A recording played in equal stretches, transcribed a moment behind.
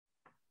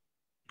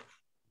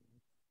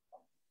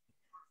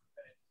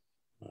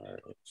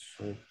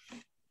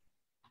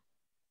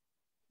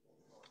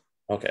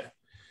Okay.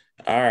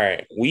 All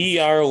right. We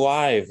are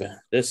live.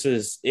 This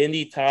is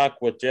Indie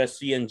Talk with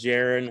Jesse and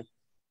Jeryn,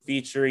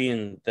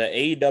 featuring the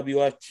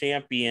AWF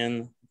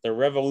champion, the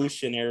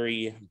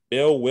revolutionary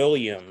Bill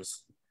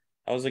Williams.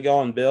 How's it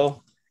going,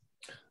 Bill?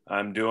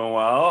 I'm doing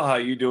well. How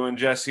you doing,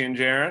 Jesse and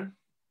Jeryn?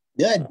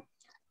 Good.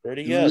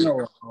 Pretty good.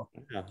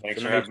 Yeah,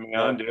 thanks for having me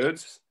on,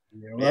 dudes.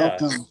 You're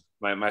welcome.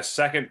 My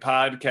second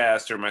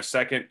podcast or my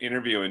second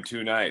interview in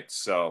 2 nights.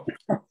 So.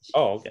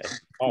 Oh, okay.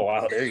 Oh,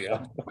 wow. There you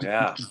go.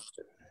 Yeah.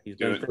 He's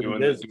doing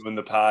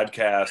the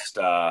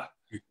podcast,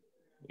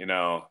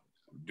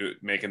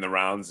 making the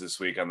rounds this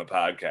week on the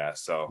podcast.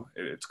 So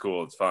it's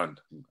cool. It's fun.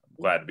 I'm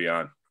glad to be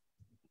on.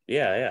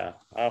 Yeah.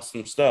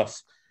 Awesome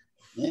stuff.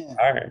 Yeah.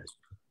 All right.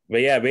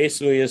 But yeah,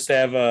 basically just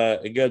have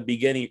a good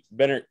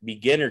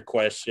beginner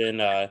question.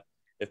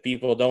 If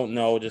people don't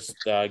know, just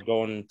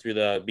going through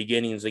the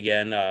beginnings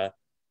again,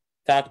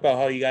 talk about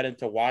how you got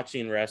into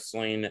watching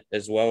wrestling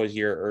as well as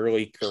your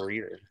early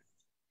career.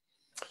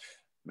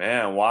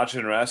 Man,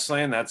 watching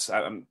wrestling,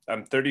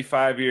 I'm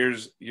 35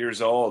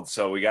 years old,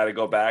 so we got to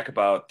go back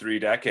about 3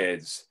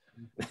 decades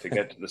to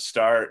get to the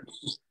start.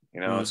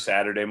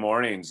 Saturday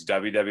mornings,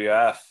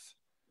 WWF,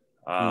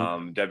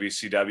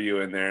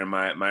 WCW in there in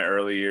my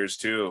early years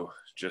too.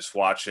 Just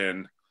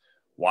watching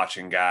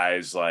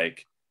guys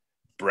like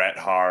Bret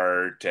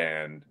Hart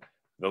and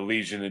the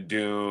Legion of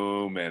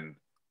Doom and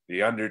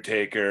the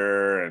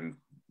Undertaker and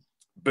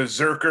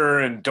Berserker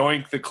and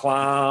Doink the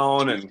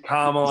Clown and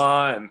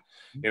Kamala and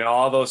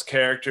all those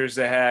characters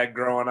they had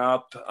growing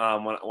up.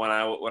 When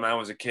I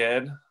was a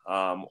kid,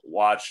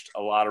 watched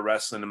a lot of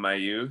wrestling in my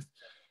youth.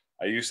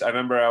 I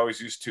remember I always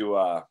used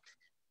to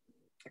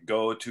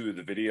go to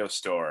the video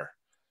store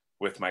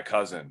with my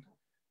cousin,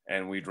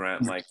 and we'd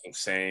rent like the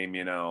same,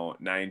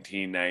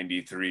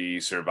 1993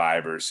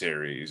 Survivor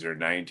Series or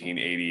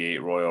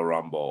 1988 Royal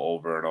Rumble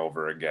over and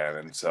over again.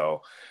 And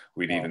so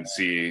we'd even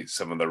see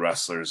some of the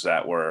wrestlers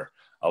that were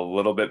a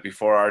little bit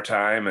before our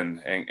time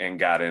and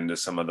got into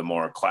some of the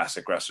more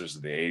classic wrestlers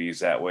of the 80s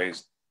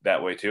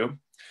that way too.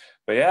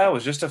 But yeah, I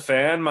was just a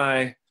fan.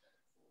 My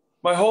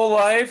whole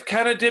life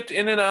kind of dipped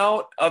in and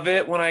out of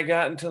it when I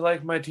got into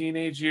like my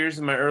teenage years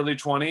in my early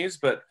 20s.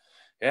 But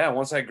yeah,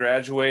 once I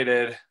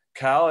graduated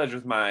college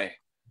with my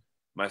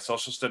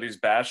social studies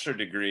bachelor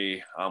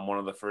degree, one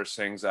of the first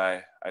things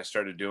I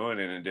started doing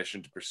in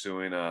addition to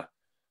pursuing a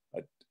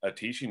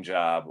teaching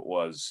job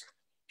was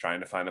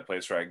trying to find a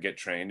place where I could get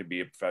trained to be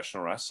a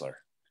professional wrestler.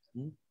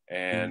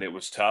 And it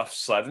was tough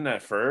sledding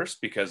at first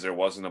because there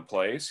wasn't a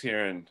place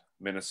here in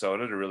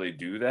Minnesota to really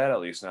do that, at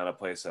least not a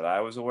place that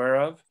I was aware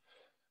of.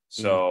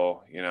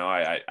 So,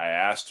 I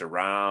asked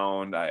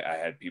around. I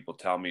had people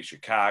tell me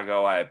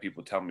Chicago. I had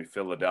people tell me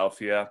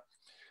Philadelphia.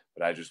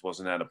 But I just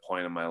wasn't at a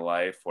point in my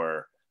life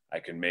where I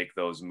could make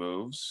those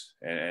moves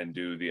and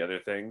do the other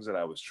things that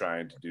I was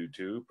trying to do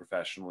too,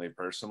 professionally,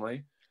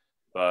 personally.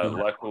 But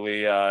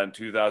luckily, in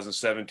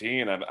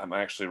 2017, I'm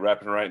actually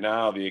repping right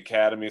now. The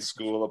Academy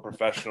School of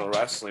Professional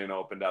Wrestling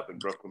opened up in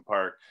Brooklyn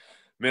Park,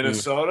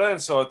 Minnesota.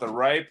 And so at the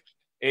ripe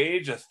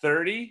age of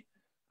 30,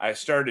 I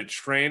started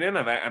training.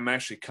 I'm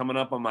actually coming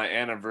up on my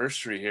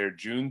anniversary here.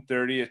 June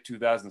 30th,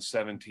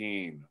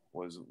 2017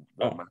 was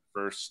my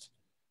first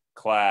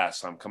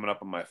class. I'm coming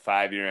up on my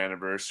 5-year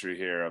anniversary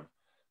here of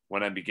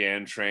when I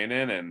began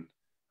training. And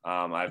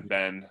I've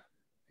been,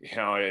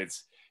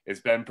 it's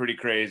been pretty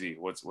crazy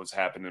what's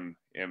happened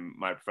in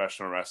my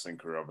professional wrestling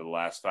career over the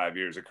last 5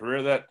 years, a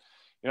career that,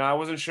 I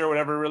wasn't sure would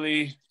ever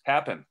really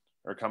happen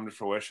or come to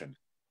fruition.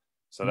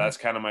 So that's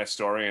kind of my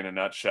story in a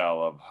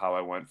nutshell of how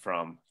I went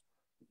from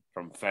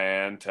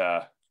fan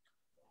to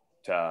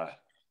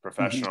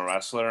professional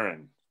wrestler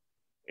and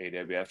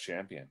AWF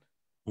champion.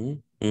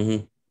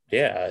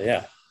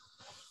 Yeah.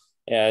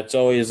 It's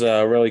always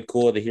really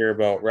cool to hear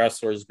about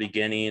wrestlers'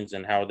 beginnings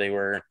and how they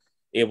were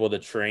able to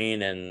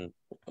train. And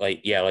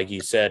like you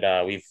said,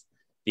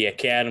 the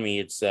Academy,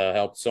 it's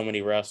helped so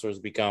many wrestlers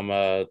become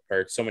or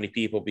so many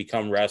people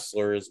become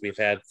wrestlers. We've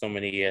had so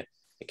many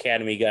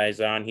Academy guys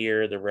on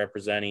here. They're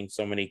representing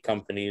so many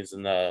companies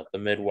in the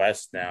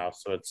Midwest now.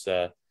 So it's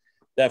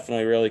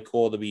definitely really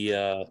cool to be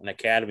an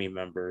Academy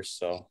member.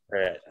 So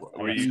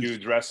were you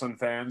dudes wrestling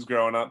fans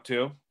growing up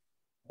too?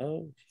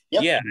 Oh,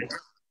 yep. Yeah.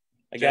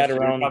 I got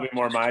around. Probably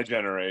more my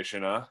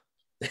generation, huh?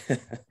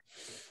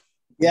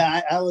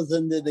 Yeah, I was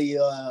into the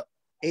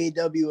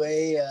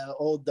AWA,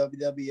 old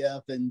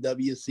WWF, and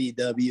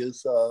WCW,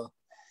 so,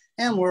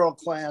 and world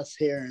class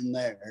here and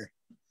there.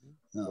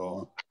 So,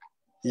 cool.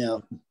 Yeah.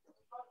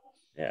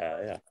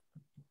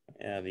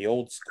 The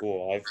old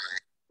school. I've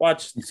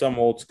watched some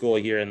old school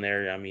here and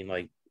there. I mean,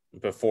 like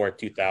before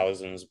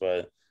 2000s,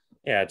 but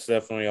yeah, it's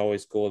definitely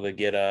always cool to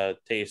get a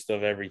taste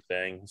of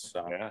everything.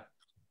 So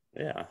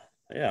yeah.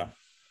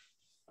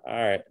 All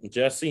right,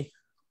 Jesse.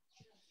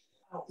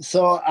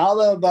 So out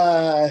of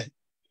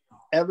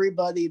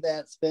everybody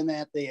that's been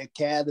at the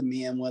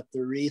Academy and with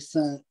the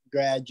recent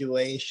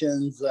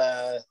graduations,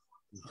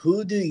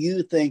 who do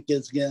you think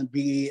is going to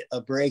be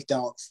a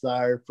breakout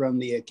star from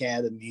the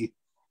Academy?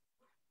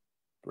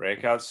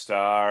 Breakout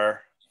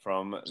star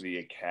from the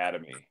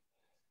academy.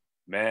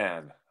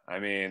 Man, I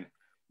mean,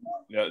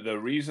 the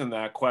reason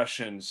that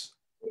question's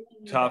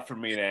tough for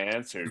me to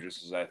answer,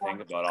 just as I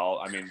think about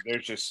I mean,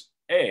 there's just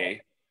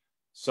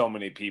so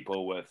many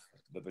people with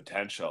the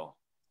potential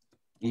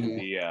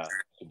to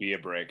be a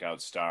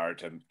breakout star,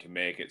 to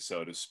make it,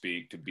 so to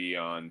speak, to be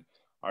on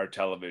our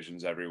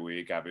televisions every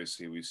week.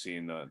 Obviously, we've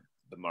seen the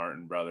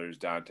Martin brothers,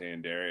 Dante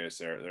and Darius.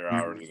 They're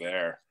already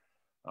there.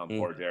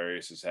 Poor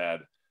Darius has had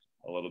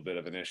a little bit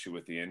of an issue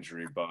with the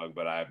injury bug,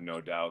 but I have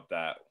no doubt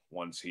that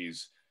once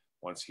he's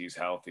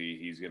healthy,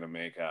 he's going to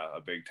make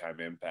a big time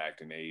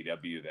impact in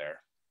AEW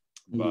there.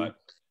 But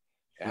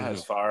yeah,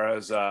 as far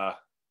as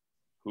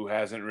who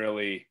hasn't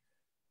really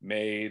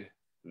made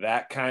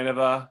that kind of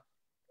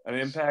an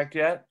impact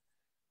yet,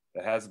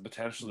 that has the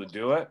potential to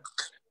do it.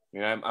 I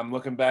mean, I'm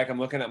looking back. I'm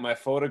looking at my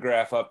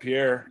photograph up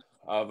here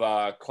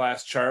of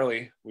Class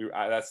Charlie.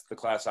 That's the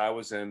class I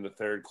was in, the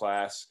third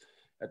class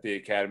at the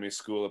Academy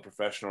School of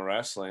Professional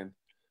Wrestling.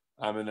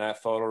 I'm in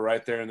that photo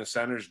right there in the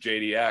center is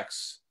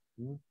JDX.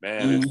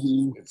 Man,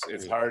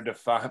 it's hard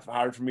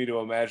for me to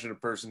imagine a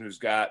person who's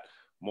got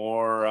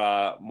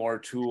more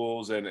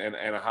tools and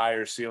a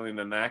higher ceiling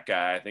than that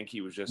guy. I think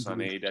he was just on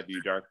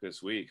AEW Dark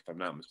this week, if I'm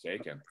not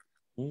mistaken.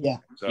 Yeah.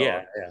 So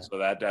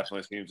that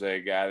definitely seems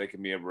like a guy that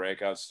can be a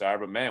breakout star.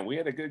 But man, we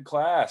had a good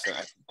class. And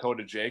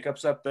Coda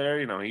Jacobs up there,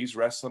 you know, he's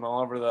wrestling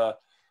all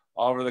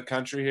over the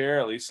country here,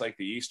 at least like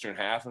the eastern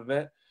half of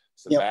it.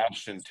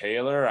 Sebastian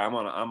Taylor, I'm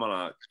on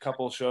a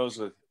couple shows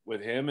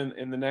with him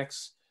in the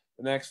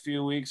next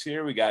few weeks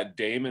here. We got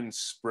Damon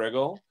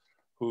Spriggle,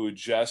 who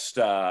just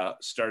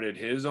started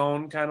his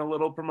own kind of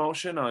little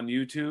promotion on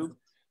YouTube,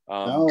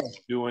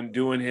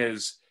 doing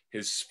his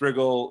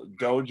Spriggle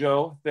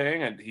Dojo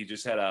thing, and he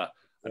just had a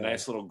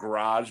nice little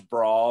garage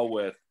brawl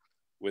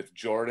with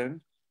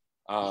Jordan.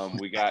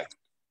 We got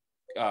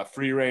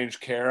Free Range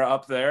Kara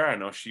up there. I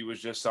know she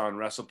was just on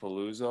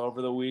WrestlePalooza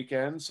over the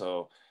weekend,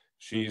 so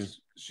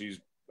she's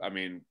I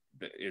mean,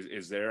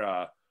 is there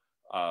a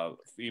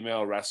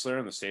female wrestler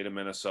in the state of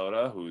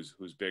Minnesota who's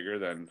bigger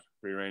than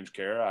Free Range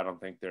Kara? I don't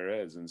think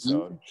there is, and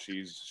so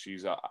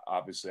she's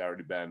obviously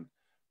already been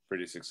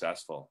pretty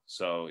successful.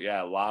 So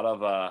yeah, a lot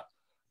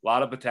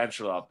of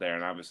potential out there,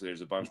 and obviously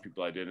there's a bunch of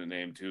people I didn't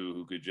name too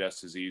who could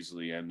just as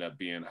easily end up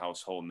being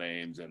household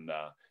names in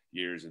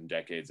years and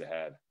decades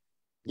ahead.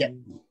 Yeah,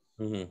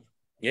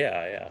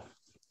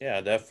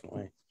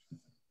 definitely.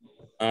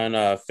 On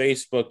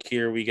Facebook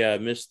here, we got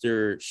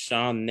Mr.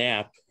 Sean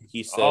Knapp.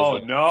 He says, "Oh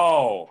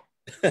no,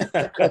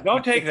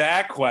 don't take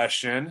that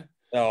question."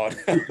 No,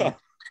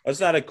 that's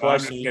not a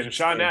question.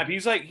 Sean Knapp,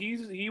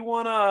 he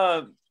won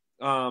a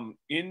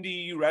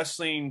indie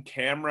wrestling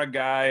camera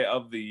guy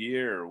of the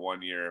year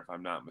one year, if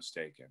I'm not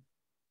mistaken.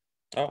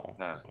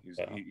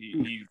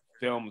 He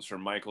films for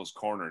Michael's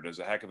Corner, does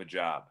a heck of a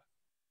job.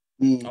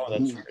 Oh,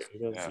 that's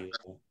great.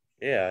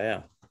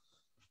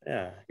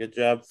 Yeah, good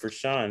job for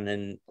Sean.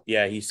 And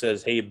yeah, he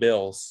says, "Hey,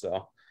 Bill."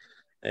 So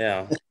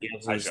yeah, he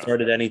hasn't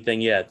started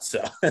anything yet.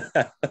 So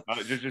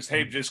just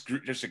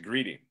a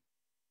greeting.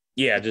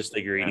 Yeah, just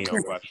a greeting.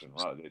 No question.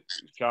 Well,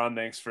 Sean,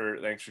 thanks for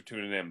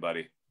tuning in,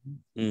 buddy.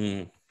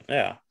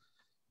 Yeah.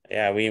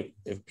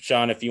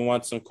 Sean, if you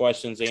want some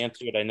questions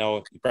answered, I know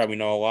you probably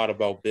know a lot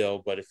about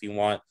Bill, but if you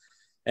want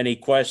any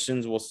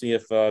questions, we'll see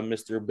if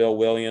Mr. Bill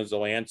Williams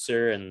will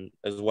answer, and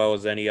as well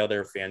as any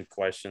other fan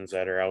questions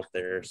that are out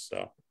there.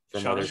 So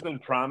Sean's been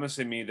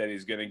promising me that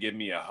he's going to give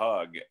me a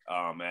hug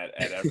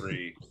at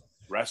every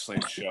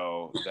wrestling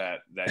show that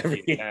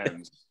he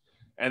attends.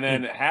 And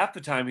then half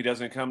the time he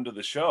doesn't come to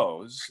the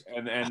shows.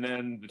 And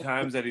then the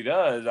times that he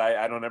does,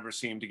 I don't ever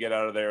seem to get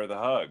out of there with a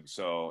hug.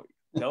 So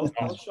tell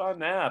Sean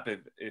Knapp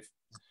if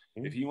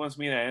he wants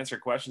me to answer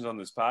questions on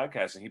this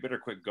podcast, and he better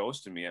quit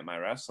ghosting me at my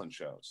wrestling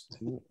shows.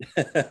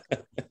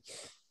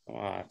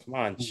 Come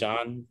on,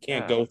 Sean. You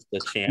can't ghost the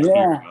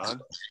champion.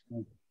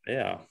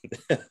 Yeah.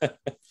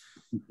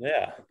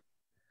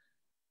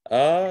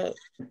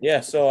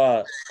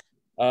 So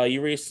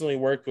you recently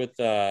worked with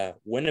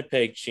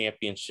Winnipeg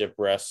Championship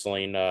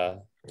Wrestling.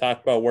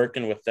 Talk about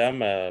working with them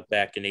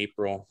back in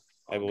April,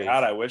 I believe.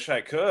 God, I wish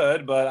I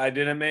could, but I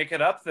didn't make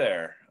it up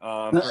there.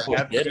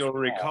 Perhaps you'll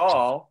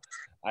recall,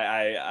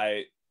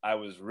 I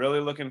was really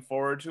looking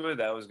forward to it.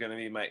 That was going to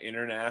be my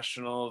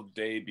international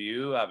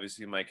debut,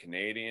 obviously my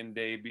Canadian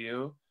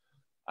debut.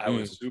 I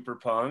was super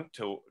pumped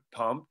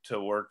to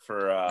work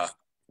for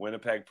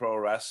Winnipeg Pro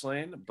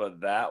Wrestling,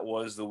 but that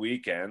was the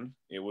weekend.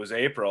 It was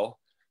April.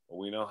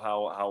 We know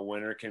how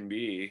winter can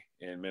be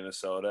in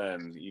Minnesota,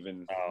 and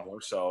even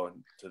more so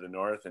to the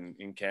north and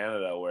in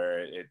Canada, where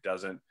it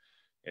doesn't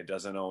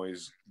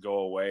always go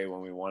away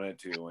when we want it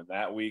to. And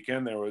that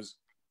weekend there was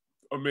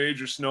a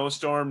major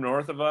snowstorm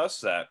north of us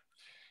that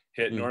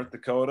hit North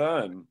Dakota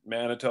and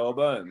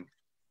Manitoba, and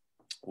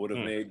would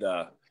have made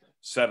the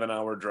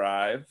 7-hour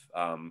drive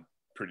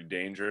pretty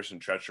dangerous and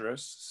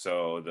treacherous.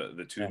 So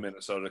the two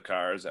Minnesota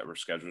cars that were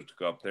scheduled to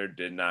go up there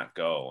did not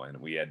go, and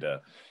we had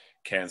to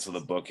cancel the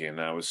booking. And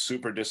I was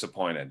super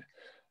disappointed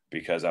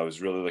because I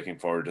was really looking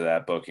forward to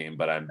that booking,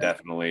 but I'm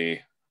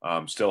definitely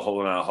Still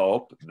holding out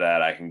hope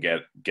that I can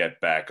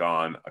get back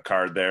on a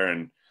card there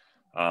and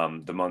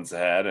the months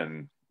ahead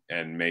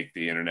and make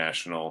the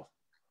international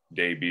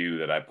debut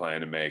that I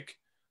plan to make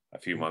a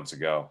few months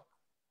ago.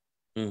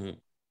 Mm-hmm.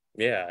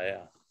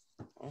 Yeah.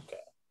 Okay.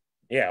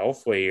 Yeah.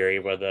 Hopefully you're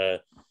able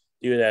to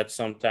do that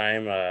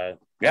sometime.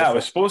 Yeah, I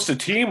was supposed to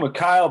team with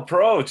Kyle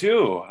Pro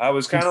too. I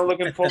was kind of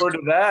looking forward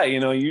to that.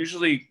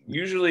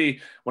 Usually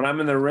when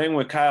I'm in the ring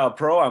with Kyle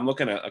Pro, I'm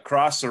looking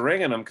across the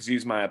ring at him because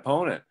he's my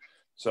opponent.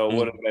 So it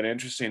would have been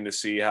interesting to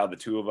see how the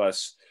two of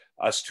us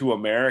two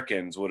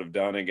Americans, would have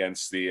done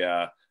against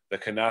the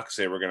Canucks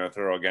they were going to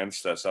throw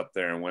against us up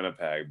there in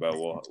Winnipeg. But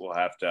we'll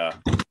have to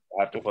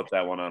put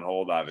that one on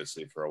hold,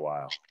 obviously, for a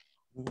while.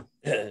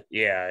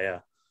 Yeah.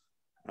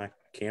 My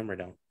camera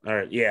down. All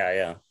right.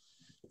 Yeah.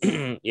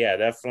 Yeah,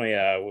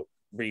 definitely.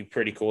 Be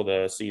pretty cool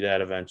to see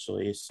that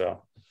eventually.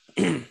 So,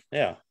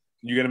 yeah.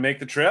 You gonna make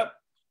the trip?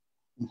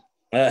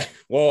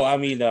 Well, I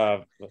mean,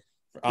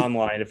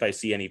 online if I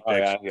see any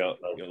pictures. Oh, yeah,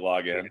 you'll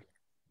log in.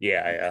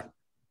 Yeah.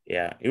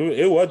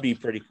 It would be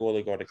pretty cool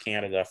to go to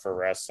Canada for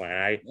wrestling.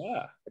 I've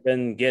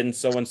been getting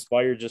so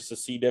inspired just to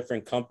see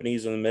different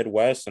companies in the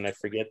Midwest, and I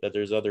forget that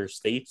there's other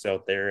states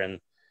out there.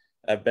 And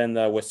I've been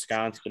to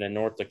Wisconsin and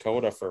North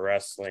Dakota for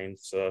wrestling,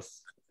 so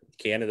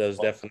Canada is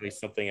definitely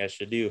something I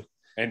should do.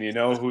 And you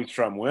know who's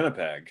from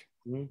Winnipeg?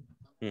 There's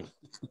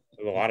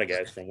a lot of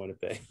guys from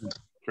Winnipeg.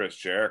 Chris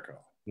Jericho,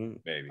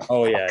 maybe.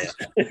 Oh yeah.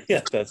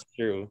 Yeah, that's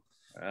true.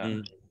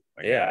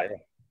 Yeah.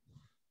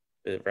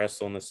 They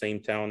wrestle in the same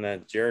town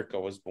that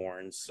Jericho was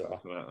born,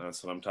 so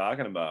that's what I'm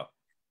talking about.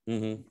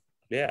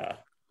 Yeah.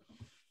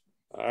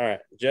 All right,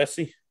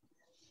 Jesse.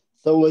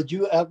 So would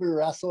you ever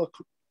wrestle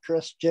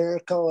Chris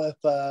Jericho if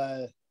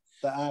the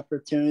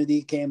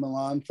opportunity came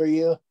along for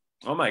you?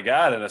 Oh my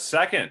God, in a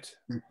second.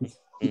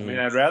 I mean,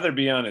 I'd rather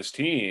be on his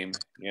team.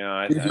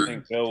 I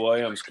think Bill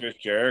Williams, Chris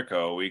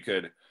Jericho, we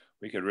could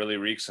really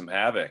wreak some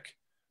havoc.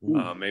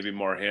 Maybe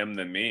more him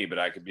than me, but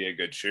I could be a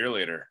good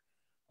cheerleader.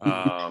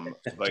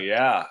 But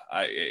yeah,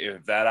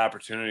 if that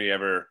opportunity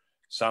ever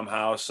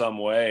somehow, some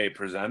way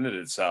presented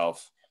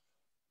itself,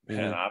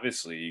 and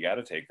obviously you got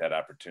to take that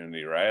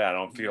opportunity, right? I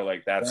don't feel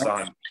like that's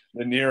on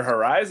the near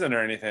horizon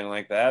or anything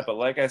like that. But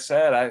like I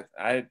said,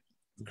 I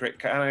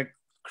kind of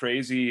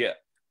crazy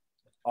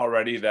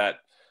already that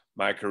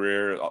my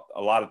career,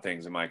 a lot of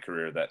things in my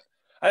career that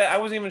I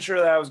wasn't even sure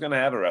that I was going to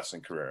have a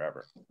wrestling career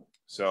ever.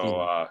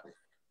 So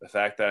the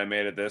fact that I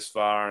made it this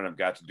far and I've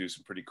got to do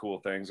some pretty cool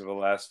things over the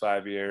last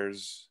 5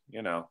 years,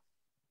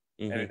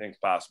 anything's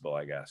possible,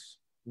 I guess.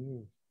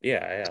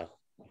 Yeah,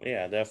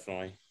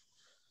 definitely.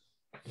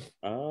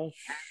 We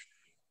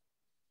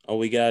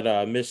got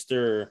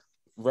Mr.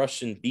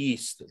 Russian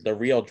Beast, the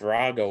real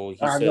Drago. He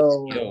said,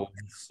 yo,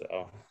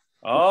 so.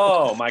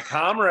 Oh, my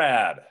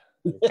comrade.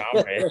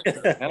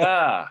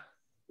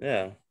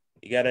 Yeah.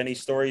 You got any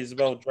stories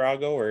about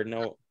Drago or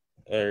no?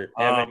 Or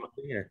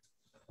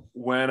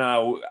when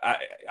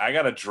I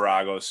got a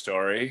Drago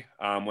story.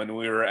 When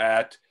we were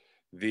at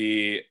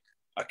the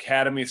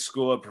Academy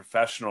School of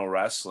Professional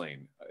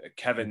Wrestling,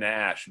 Kevin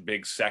Nash,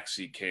 Big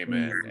Sexy, came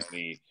in and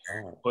he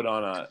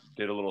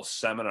did a little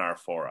seminar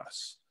for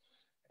us.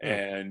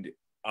 And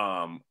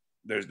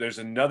there's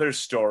another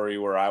story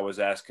where I was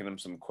asking him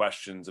some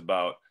questions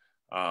about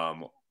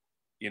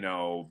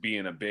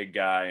being a big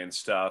guy and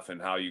stuff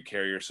and how you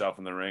carry yourself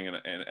in the ring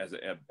and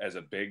as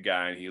a big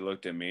guy. And he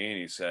looked at me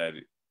and he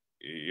said,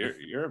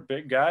 you're a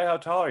big guy. How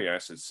tall are you? I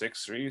said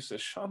 6'3". He said,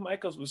 Shawn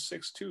Michaels was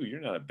 6'2". You're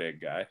not a big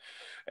guy.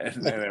 And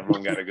then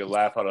everyone got a good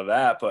laugh out of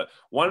that. But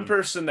one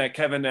person that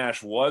Kevin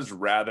Nash was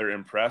rather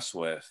impressed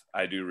with,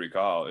 I do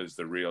recall, is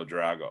the real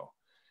Drago.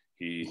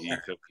 He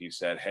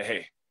said,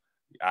 hey,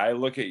 I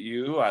look at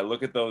you. I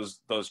look at those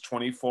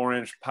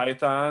 24-inch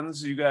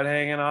pythons you got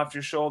hanging off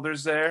your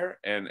shoulders there,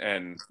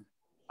 and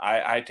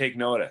I take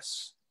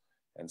notice.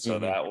 And so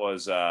that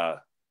was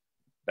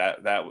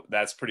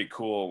that's pretty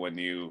cool when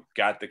you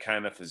got the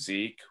kind of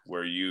physique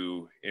where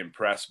you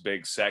impress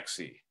Big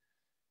Sexy.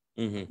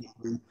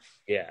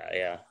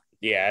 Yeah.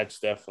 It's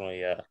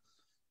definitely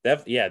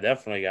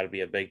definitely got to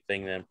be a big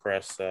thing to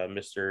impress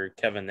Mr.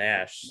 Kevin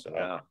Nash.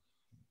 So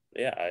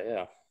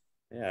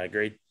yeah,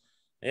 great.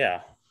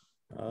 Yeah.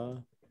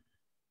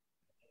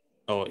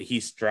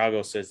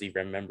 Drago says he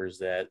remembers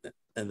that,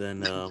 and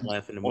then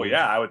laughing. Oh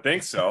yeah, I would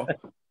think so.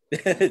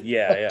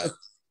 Yeah.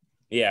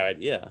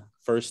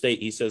 First day,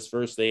 he says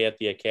first day at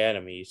the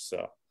academy.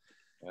 So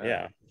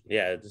yeah,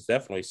 it's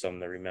definitely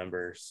something to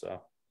remember.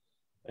 So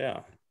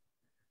yeah.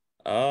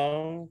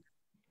 So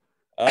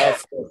a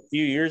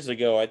few years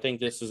ago, I think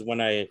this is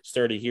when I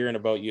started hearing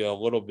about you a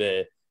little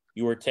bit.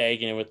 You were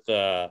tagging it with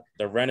the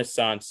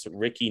Renaissance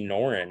Ricky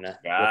Norin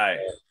guy.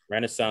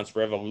 Renaissance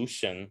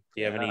Revolution.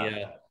 Do you have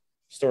any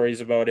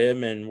stories about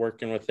him and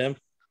working with him?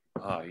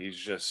 Oh, he's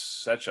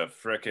just such a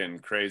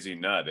freaking crazy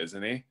nut,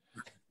 isn't he?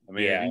 I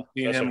mean, yeah, have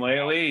you seen him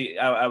lately?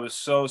 I was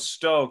so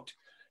stoked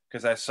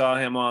because I saw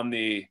him on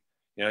the,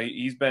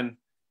 he's been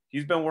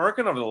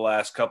working over the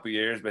last couple of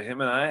years, but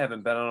him and I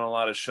haven't been on a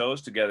lot of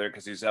shows together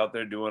because he's out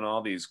there doing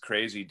all these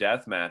crazy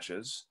death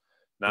matches.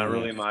 not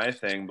really my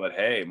thing, but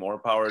hey, more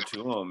power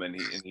to him. And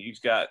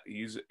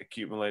he's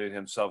accumulated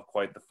himself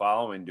quite the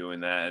following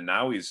doing that. And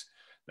now he's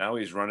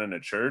running a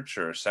church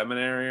or a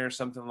seminary or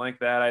something like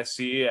that. I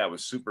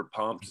was super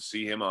pumped to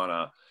see him on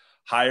a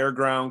Higher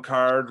Ground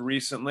card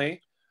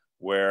recently,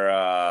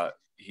 where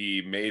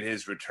he made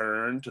his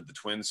return to the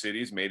Twin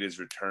Cities, made his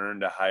return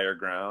to Higher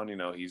Ground. You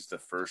know, he's the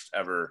first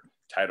ever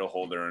title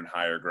holder in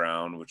Higher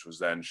Ground, which was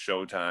then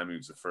Showtime. He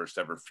was the first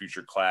ever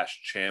Future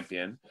Clash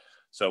champion.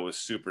 So I was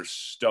super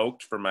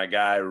stoked for my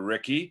guy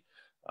Ricky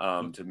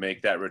to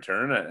make that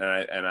return.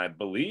 And I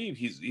believe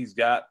he's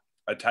got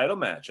a title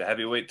match, a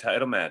heavyweight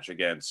title match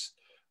against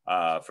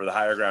for the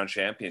Higher Ground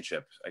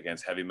Championship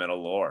against Heavy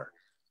Metal Lore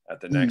at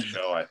the next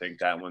show. I think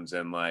that one's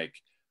in like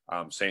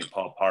St.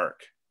 Paul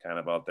Park, kind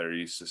of out there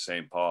east of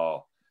St.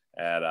 Paul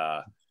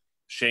at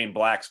Shane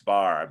Black's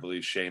bar. I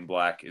believe Shane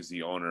Black is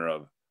the owner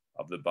of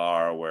the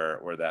bar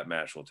where that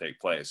match will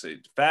take place.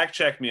 Fact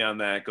check me on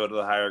that. Go to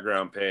the Higher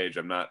Ground page.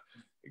 I'm not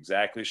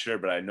exactly sure,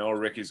 but I know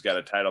Ricky's got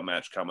a title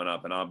match coming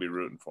up, and I'll be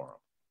rooting for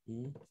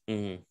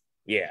him.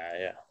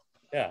 Yeah.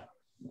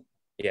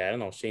 I don't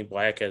know if Shane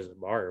Black has a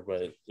bar,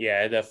 but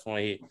yeah, I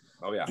definitely.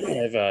 Oh yeah,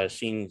 I've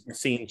seen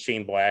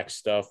Shane Black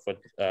stuff with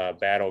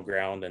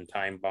Battleground and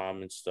Time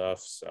Bomb and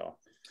stuff. So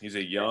he's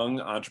a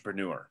young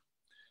entrepreneur,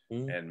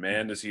 and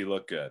man, does he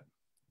look good.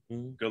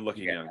 Good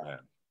looking young man.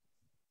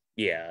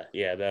 Yeah,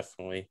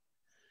 definitely.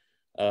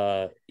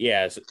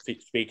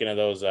 Speaking of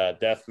those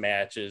death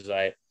matches,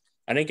 I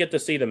didn't get to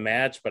see the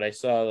match, but I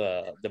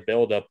saw the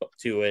build up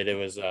to it. It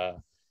was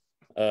a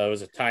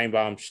Time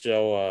Bomb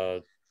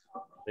show.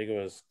 I think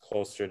it was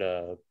closer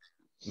to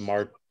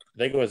March. I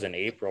think it was in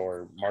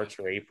March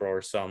or April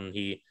or something.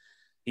 He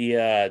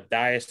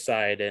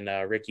Diacide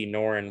and Ricky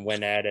Noren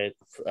went at it,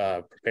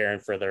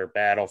 preparing for their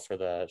battle for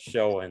the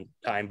show, and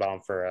Time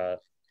Bomb for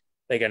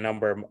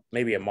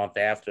maybe a month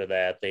after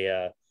that.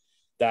 They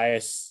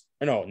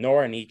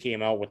Noren, he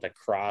came out with a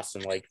cross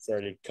and like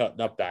started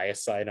cutting up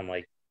Diacide. I'm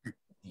like,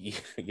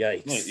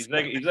 yikes! He's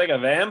like a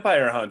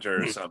vampire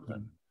hunter or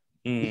something.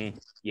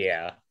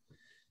 Yeah.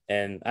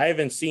 And I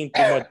haven't seen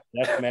too much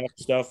deathmatch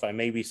stuff. I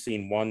maybe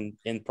seen one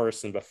in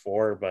person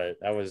before,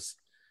 but that was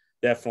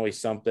definitely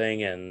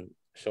something, and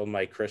showed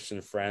my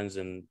Christian friends,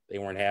 and they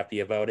weren't happy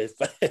about it.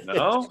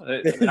 No,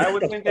 I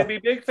would think they'd be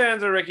big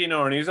fans of Ricky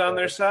Noren. He's on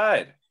their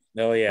side.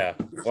 Oh yeah.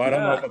 Well, I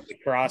don't know about the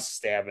cross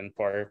stabbing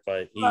part,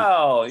 but he's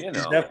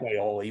definitely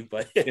holy.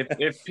 But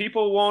if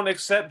people won't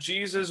accept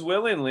Jesus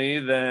willingly,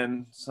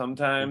 then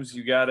sometimes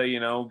you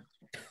gotta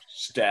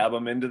stab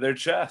them into their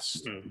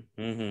chest.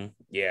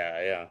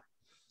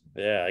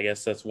 Yeah, I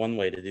guess that's one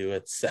way to do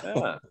it.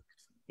 So,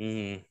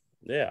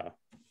 yeah.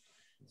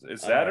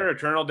 It's that or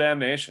eternal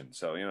damnation.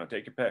 So,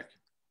 take your pick.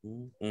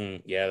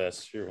 Yeah,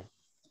 that's true.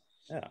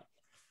 Yeah.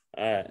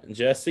 All right,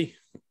 Jesse.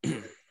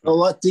 Well,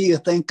 what do you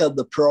think of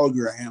the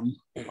program?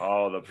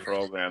 Oh, the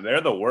program.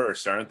 They're the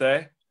worst, aren't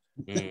they?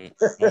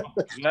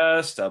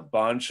 Just a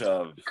bunch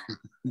of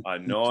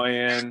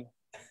annoying,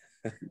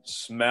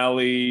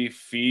 smelly,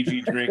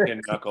 Fiji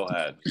drinking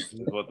knuckleheads is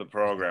what the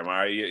program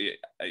are.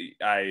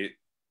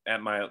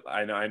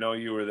 I know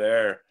you were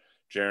there,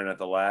 Jeryn, at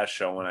the last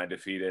show when I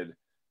defeated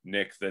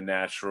Nick the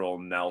Natural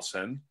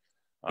Nelson.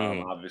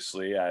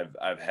 Obviously,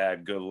 I've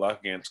had good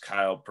luck against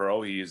Kyle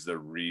Pro. He's the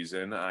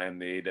reason I am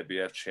the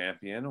AWF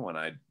champion when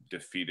I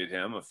defeated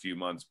him a few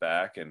months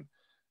back in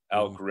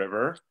Elk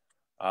River.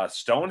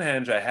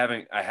 Stonehenge, I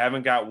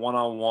haven't got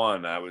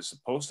one-on-one. I was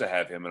supposed to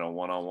have him in a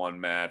one-on-one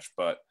match,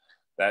 but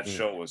that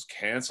show was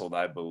canceled,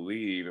 I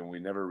believe, and we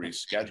never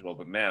rescheduled.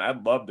 But man,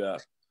 I'd love to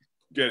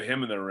get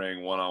him in the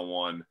ring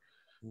one-on-one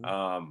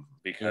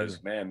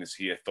because man, is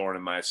he a thorn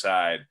in my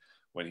side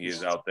when he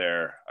is out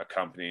there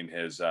accompanying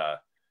his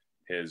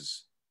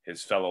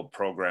fellow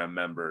program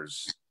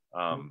members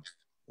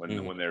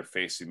when they're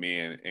facing me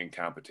in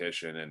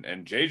competition.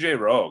 And JJ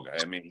Rogue,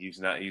 I mean, he's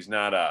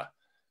not a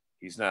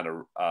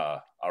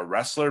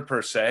wrestler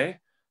per se,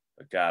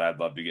 but God, I'd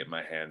love to get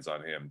my hands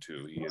on him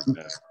too.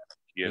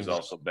 He has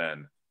also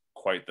been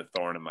quite the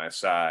thorn in my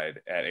side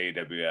at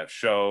AWF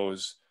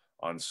shows,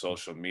 on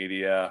social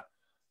media.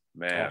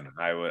 Man,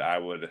 I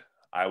would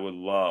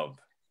love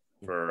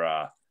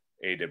for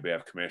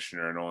AWF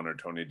commissioner and owner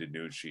Tony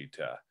DiNucci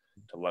to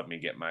let me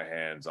get my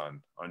hands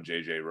on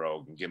JJ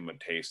Rogue and give him a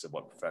taste of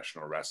what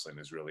professional wrestling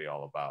is really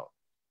all about.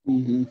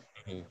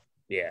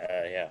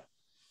 Yeah,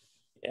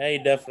 he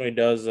definitely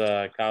does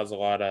cause a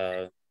lot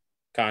of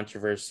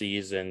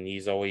controversies, and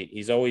he's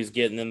always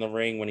getting in the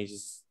ring when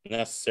he's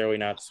necessarily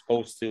not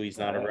supposed to. He's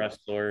not a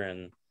wrestler,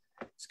 and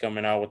he's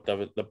coming out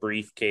with the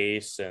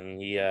briefcase,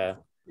 and he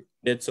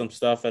did some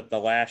stuff at the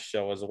last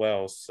show as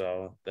well.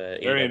 So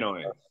very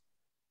annoying.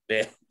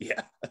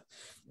 Yeah.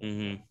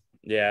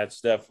 It's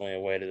definitely a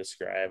way to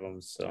describe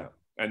him. So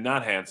and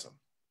not handsome.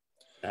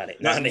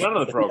 None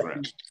of the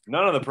program.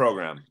 None of the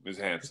program is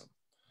handsome.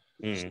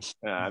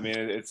 I mean,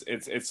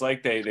 it's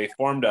like they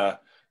formed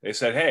they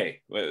said,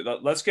 hey,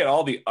 let's get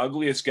all the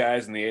ugliest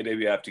guys in the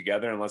AWF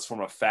together and let's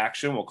form a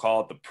faction. We'll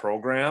call it the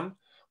program.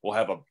 We'll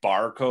have a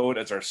barcode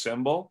as our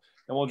symbol,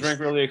 and we'll drink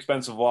really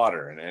expensive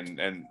water,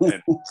 and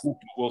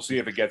we'll see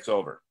if it gets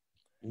over.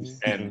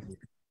 And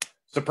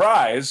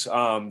surprise, the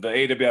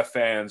AWF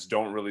fans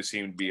don't really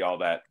seem to be all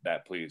that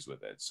pleased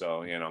with it.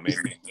 So, you know,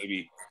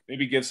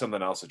 maybe give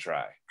something else a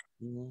try.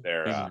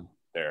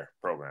 Their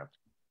program.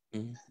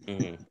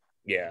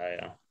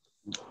 Yeah.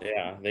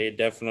 They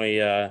definitely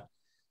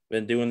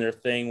been doing their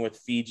thing with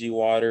Fiji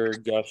water,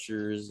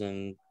 gushers,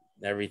 and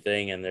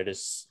everything, and they're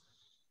just,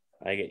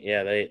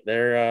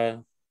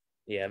 they're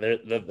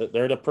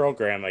the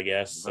program, I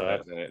guess.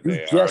 So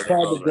they just are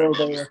had to go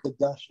there with the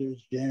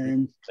gushers,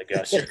 Jeryn. the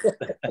gusher.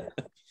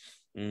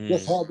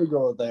 Just had to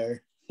go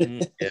there.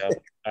 Yeah,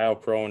 Kyle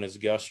Pro and his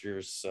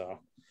gushers. So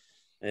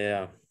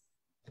yeah,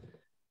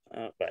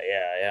 but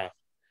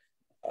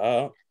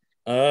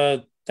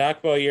talk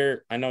about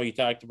your. I know you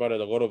talked about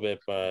it a little bit,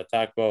 but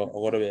talk about a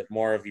little bit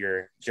more of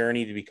your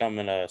journey to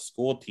becoming a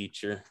school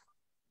teacher.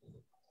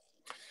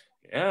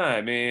 Yeah,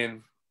 I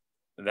mean,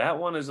 that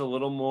one is a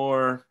little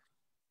more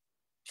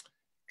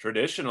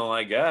traditional,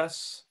 I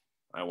guess.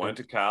 I went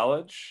to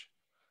college.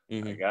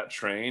 I got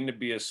trained to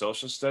be a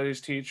social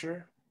studies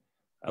teacher.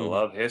 I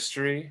love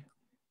history.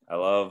 I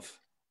love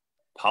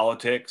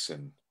politics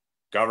and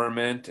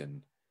government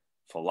and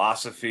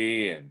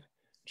philosophy and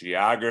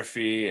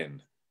geography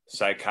and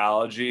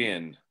psychology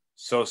and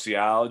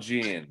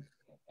sociology and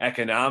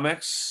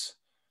economics.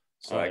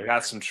 So I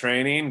got some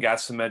training, got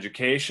some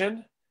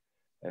education,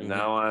 and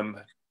now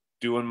I'm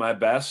doing my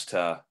best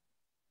to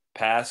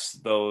pass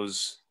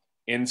those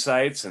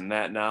insights and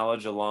that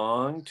knowledge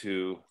along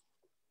to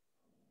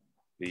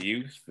the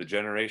youth, the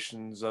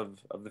generations of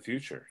the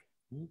future.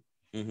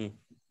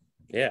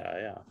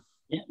 Yeah,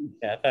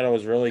 I thought it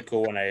was really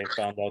cool when I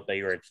found out that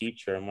you were a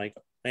teacher. I'm like,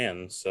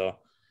 man, so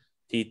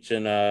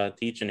teaching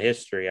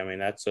history, I mean,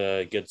 that's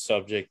a good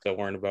subject to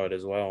learn about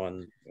as well,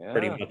 and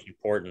pretty much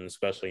important,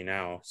 especially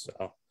now.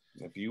 So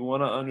if you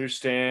want to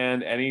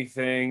understand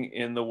anything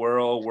in the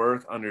world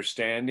worth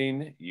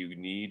understanding, you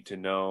need to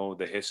know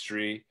the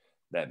history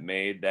that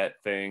made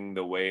that thing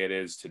the way it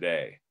is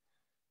today.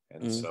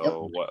 And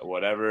so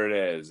whatever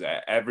it is,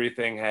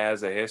 everything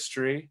has a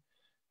history,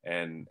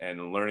 and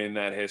learning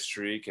that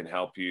history can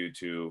help you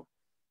to,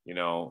 you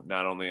know,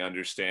 not only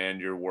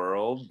understand your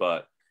world,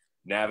 but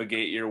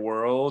navigate your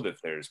world. If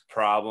there's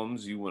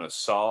problems you want to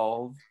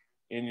solve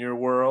in your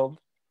world,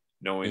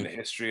 knowing the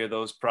history of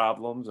those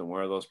problems and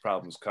where those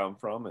problems come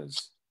from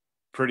is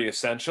pretty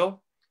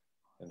essential.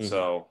 And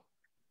so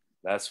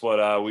that's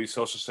what we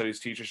social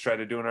studies teachers try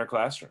to do in our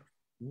classroom,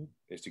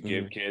 is to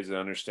give kids an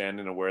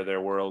understanding of where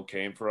their world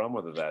came from,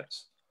 whether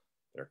that's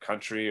their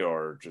country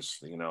or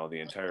just, you know,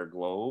 the entire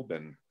globe,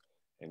 and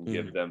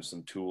give them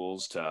some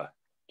tools to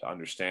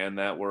understand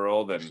that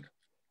world and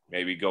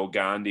maybe go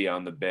Gandhi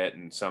on the bit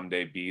and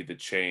someday be the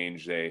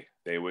change they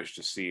wish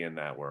to see in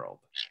that world.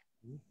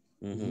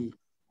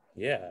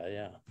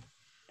 Yeah,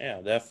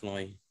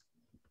 definitely.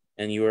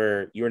 And you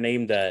were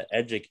named the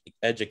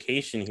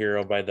education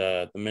hero by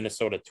the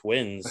Minnesota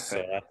Twins. So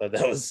I thought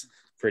that was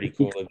pretty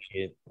cool of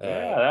you.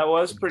 Yeah, that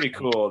was pretty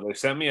cool. They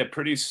sent me a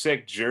pretty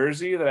sick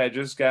jersey that I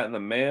just got in the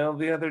mail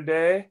the other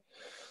day.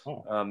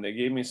 They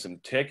gave me some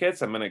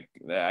tickets. I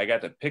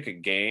got to pick a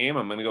game.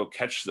 I'm gonna go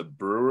catch the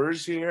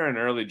Brewers here in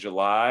early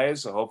July.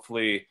 So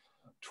hopefully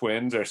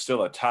Twins are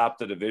still atop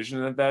the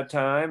division at that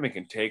time and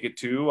can take it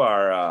to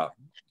our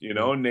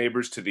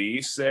neighbors to the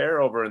east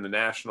there over in the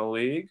National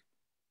League.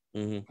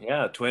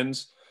 Yeah,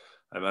 Twins.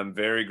 I'm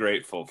very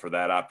grateful for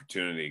that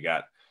opportunity.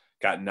 Got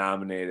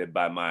nominated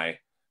by my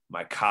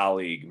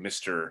colleague,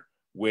 Mr.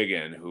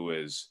 Wiggin, who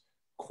is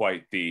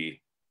quite the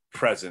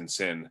presence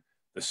in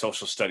the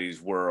social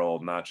studies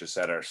world, not just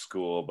at our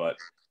school, but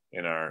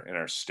in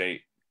our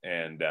state.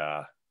 And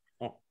I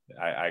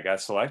got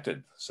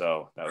selected.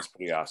 So that was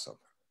pretty awesome.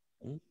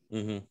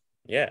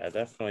 Yeah,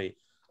 definitely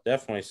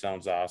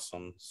sounds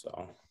awesome.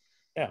 So,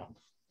 yeah.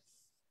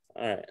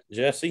 All right,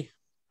 Jesse.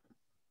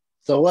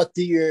 So what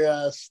do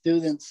your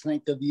students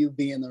think of you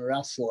being a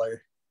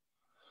wrestler?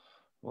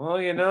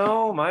 Well, you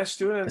know, my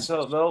students,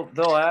 they'll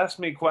ask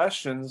me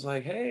questions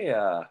like, hey,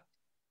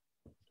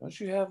 don't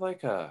you have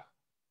like a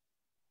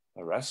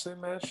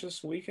wrestling match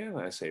this weekend?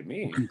 I say,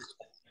 me?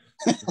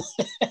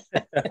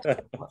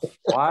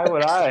 Why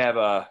would I have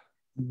a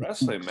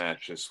wrestling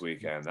match this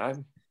weekend?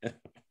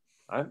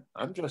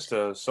 I'm just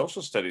a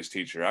social studies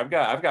teacher. I've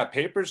got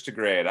papers to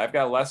grade. I've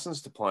got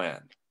lessons to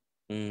plan.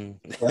 And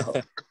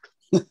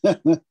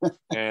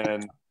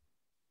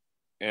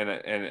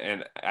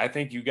I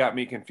think you got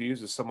me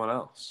confused with someone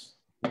else.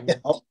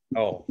 Oh,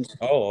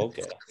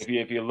 okay.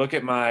 If you look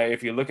at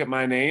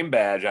my name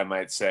badge, I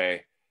might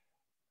say,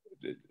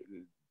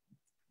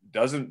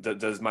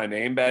 does my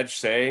name badge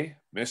say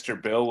Mr.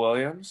 Bill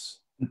Williams?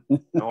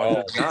 No,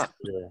 it does not.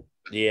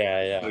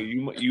 Yeah. So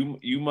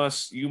you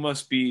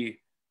must be.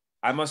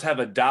 I must have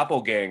a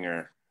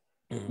doppelganger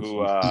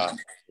who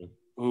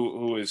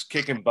is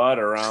kicking butt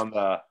around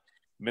the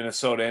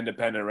Minnesota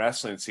independent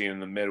wrestling scene in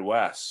the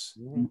Midwest,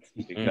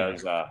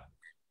 because Mr.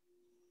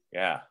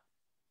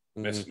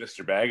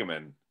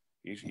 Bagaman,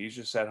 he's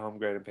just at home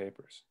grading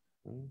papers.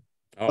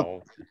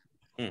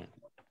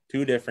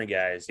 Two different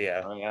guys.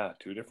 Yeah. Oh yeah,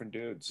 two different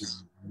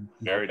dudes.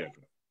 Very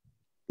different.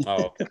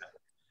 Oh, okay.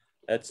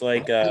 That's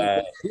like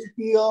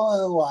Ezekiel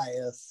and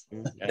Elias.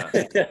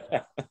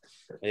 Yeah.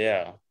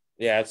 Yeah.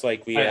 Yeah, it's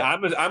like we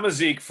I'm a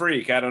Zeke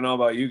freak. I don't know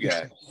about you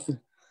guys.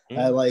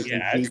 I like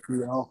yeah,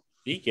 Ezekiel.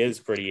 Zeke is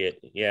pretty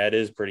it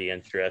is pretty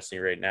interesting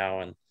right now,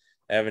 and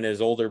having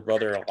his older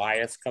brother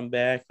Elias come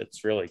back,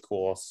 that's really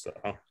cool. So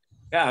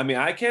Yeah, I mean,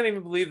 I can't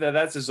even believe that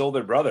that's his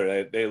older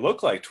brother. They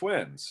look like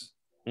twins.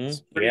 It's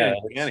pretty yeah.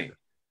 uncanny.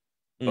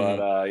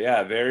 But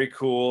yeah, very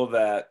cool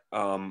that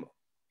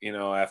you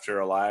know,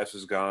 after Elias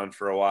was gone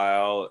for a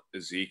while,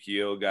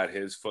 Ezekiel got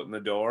his foot in the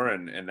door,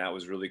 and that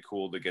was really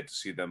cool to get to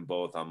see them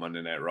both on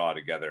Monday Night Raw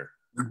together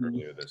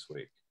earlier this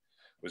week.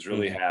 Was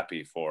really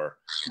happy for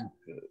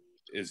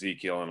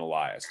Ezekiel and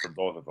Elias, for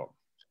both of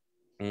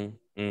them.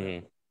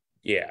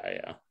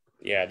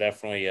 Yeah,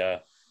 definitely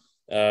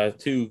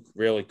two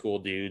really cool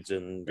dudes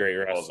and great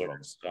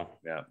wrestlers. So.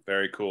 Yeah,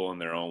 very cool in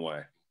their own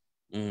way.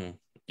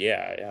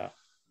 Yeah.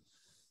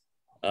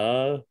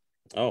 In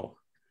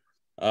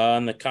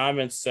the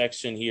comments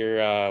section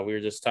here, we were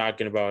just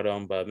talking about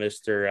him, but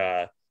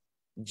Mr.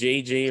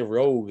 JJ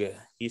Rogue,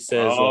 he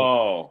says,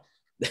 "Oh,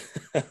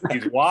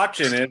 he's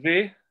watching, is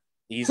he?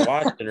 He's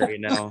watching right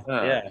now."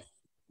 Yeah.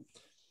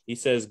 He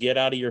says, "Get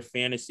out of your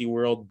fantasy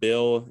world,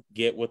 Bill.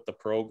 Get with the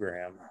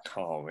program."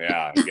 Oh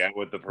yeah, get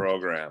with the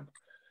program.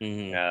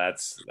 Yeah,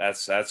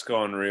 that's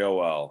going real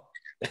well.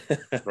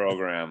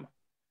 Program.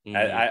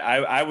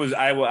 I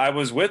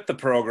was with the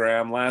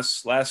program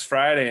last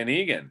Friday in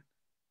Egan.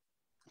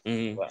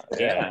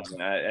 Yeah,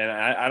 and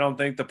I don't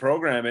think the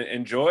program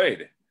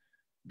enjoyed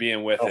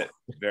being with it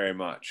very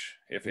much.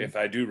 If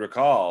I do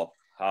recall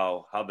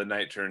how the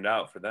night turned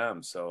out for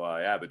them. So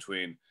yeah,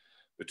 between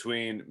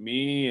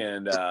me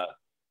and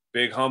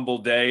big humble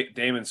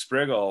Damon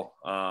Spriggle,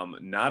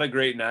 not a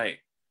great night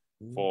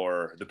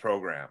for the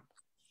program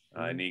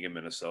in Egan,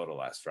 Minnesota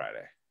last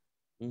Friday.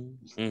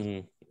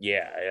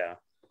 Yeah.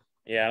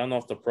 I don't know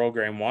if the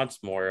program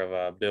wants more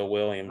of Bill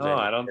Williams. No,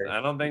 I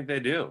don't think they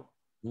do.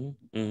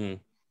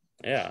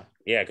 Yeah,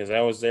 because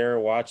I was there,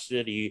 watched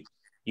it. You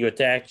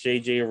attacked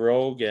JJ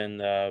Rogue and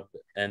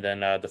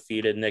then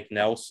defeated Nick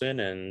Nelson,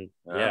 and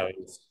yeah, it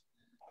was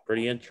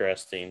pretty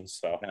interesting.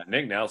 So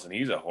Nick Nelson,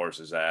 he's a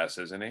horse's ass,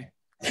 isn't he?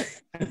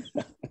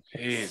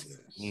 Jesus.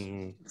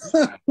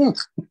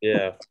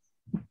 Yeah,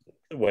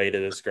 good way to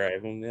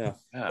describe him. Yeah.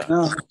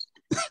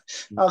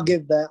 I'll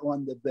give that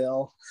one to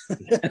Bill.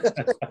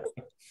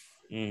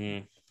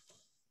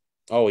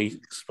 Oh,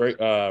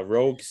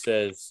 Rogue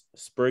says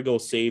Spriggle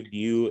saved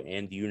you,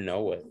 and you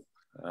know it.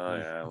 Oh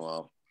yeah,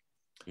 well,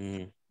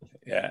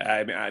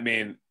 yeah. I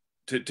mean,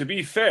 to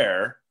be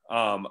fair,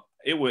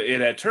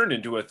 it had turned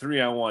into a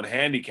 3-on-1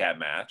 handicap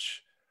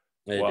match.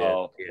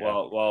 While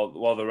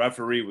the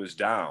referee was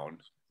down,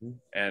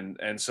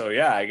 and so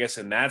yeah, I guess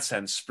in that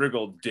sense,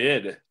 Spriggle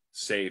did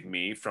save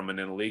me from an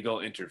illegal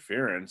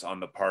interference on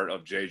the part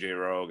of JJ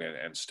Rogue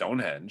and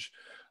Stonehenge,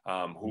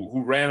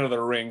 who ran out of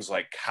the rings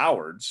like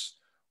cowards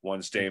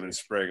once Damon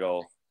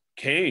Spriggle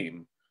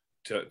came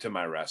to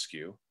my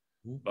rescue.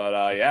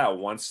 But yeah,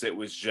 once it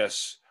was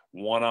just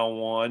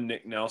one-on-one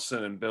Nick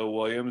Nelson and Bill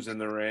Williams in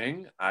the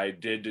ring, I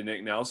did to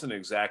Nick Nelson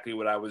exactly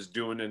what I was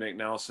doing to Nick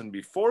Nelson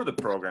before the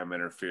program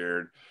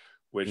interfered,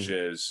 which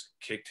is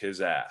kicked his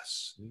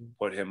ass,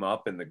 put him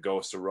up in the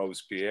Ghost of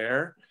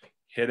Robespierre,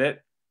 hit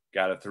it,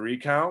 got a 3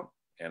 count,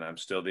 and I'm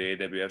still the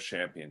AWF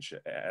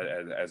championship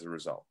as a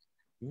result.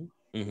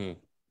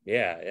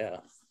 Yeah.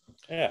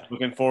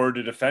 Looking forward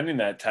to defending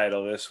that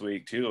title this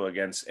week too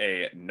against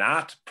a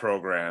not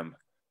program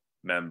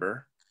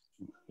member.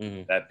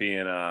 That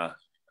being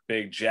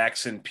big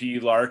Jackson P.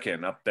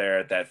 Larkin up there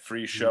at that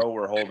free show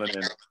we're holding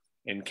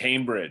in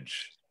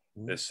Cambridge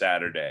this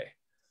Saturday.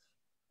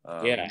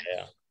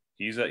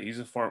 He's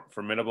a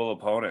formidable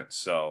opponent,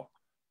 so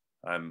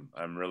I'm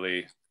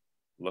really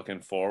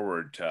looking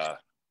forward to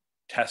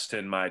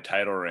testing my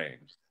title reign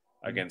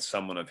against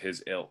someone of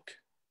his ilk.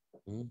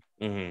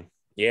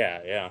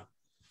 Yeah,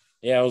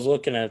 I was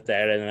looking at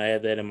that, and I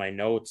had that in my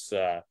notes.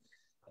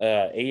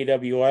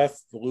 AWF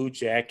Blue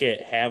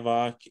Jacket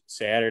Havoc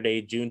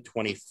Saturday, June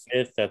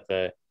 25th at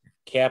the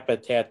Kappa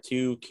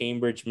Tattoo,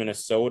 Cambridge,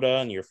 Minnesota,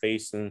 and you're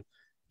facing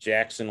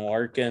Jackson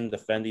Larkin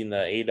defending the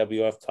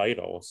AWF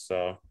title.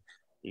 So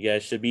you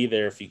guys should be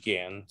there if you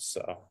can.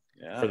 So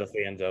for the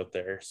fans out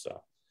there.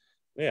 So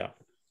yeah.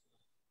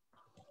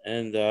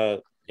 And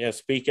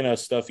speaking of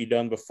stuff you've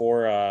done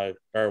before, that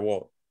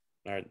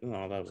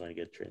was a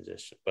good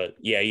transition. But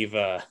yeah, you've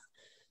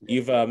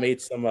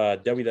made some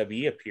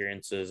WWE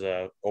appearances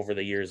over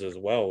the years as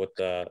well, with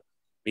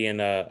being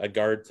a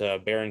guard to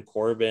Baron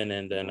Corbin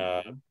and then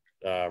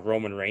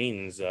Roman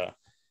Reigns.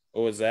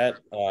 What was that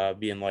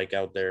being like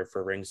out there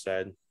for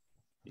ringside?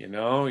 You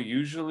know,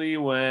 usually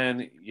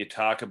when you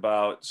talk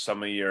about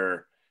some of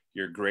your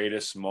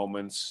greatest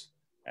moments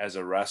as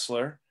a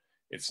wrestler,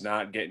 it's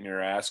not getting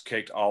your ass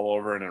kicked all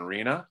over an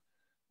arena,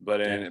 but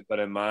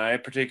in my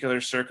particular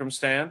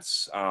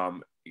circumstance,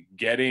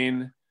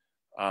 getting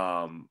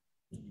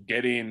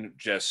getting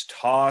just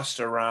tossed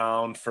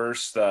around,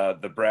 first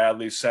the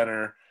Bradley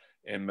Center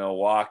in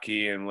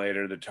Milwaukee and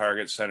later the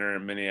Target Center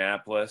in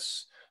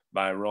Minneapolis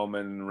by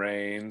Roman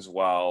Reigns,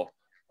 while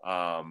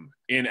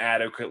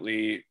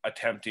inadequately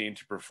attempting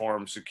to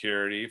perform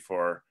security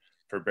for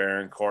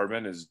Baron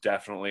Corbin, is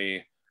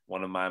definitely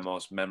one of my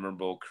most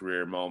memorable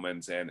career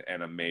moments and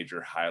a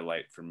major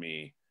highlight for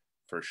me,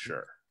 for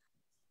sure.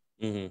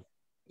 Mm-hmm.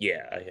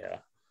 Yeah,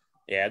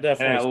 And at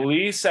definitely.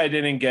 least I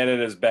didn't get it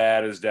as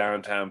bad as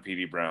downtown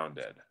Petey Brown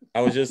did.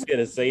 I was just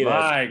gonna say that.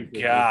 My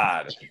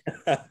God.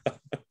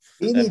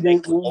 Petey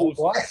didn't want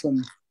to watch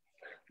them.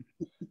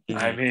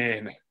 I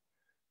mean,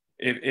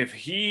 if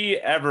he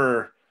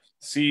ever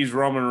sees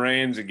Roman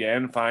Reigns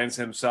again, finds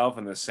himself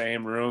in the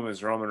same room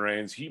as Roman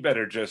Reigns, he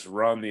better just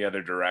run the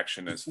other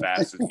direction as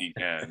fast as he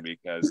can,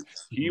 because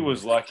he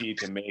was lucky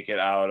to make it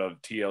out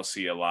of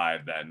TLC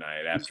alive that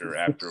night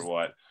after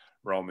what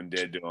Roman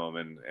did to him,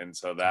 and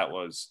so that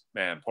was,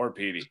 man, poor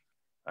Petey.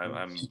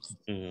 I'm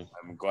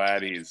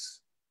glad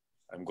he's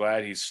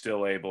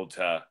still able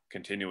to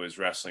continue his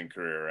wrestling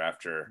career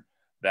after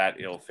that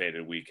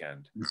ill-fated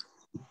weekend.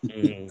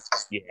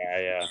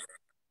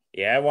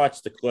 Yeah, I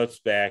watched the clips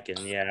back, and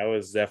it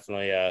was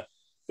definitely a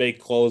big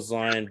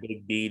clothesline,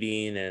 big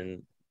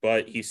beating,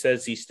 but he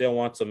says he still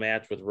wants a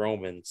match with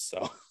Roman,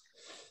 so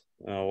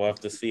we'll have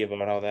to see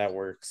about how that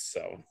works.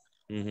 So,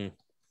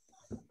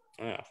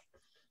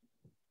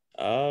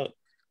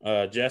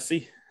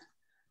 Jesse,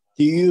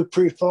 do you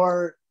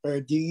prefer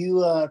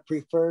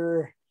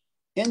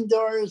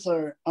indoors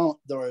or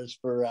outdoors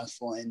for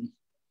wrestling?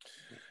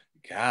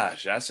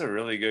 Gosh, that's a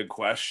really good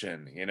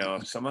question. You know,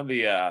 some of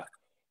the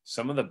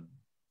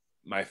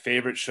my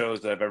favorite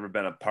shows that I've ever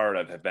been a part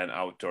of have been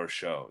outdoor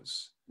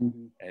shows.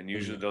 And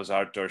usually those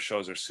outdoor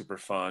shows are super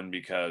fun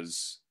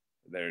because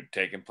they're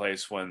taking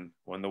place when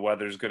the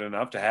weather's good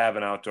enough to have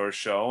an outdoor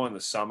show in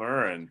the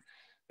summer, and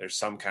there's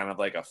some kind of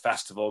like a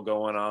festival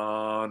going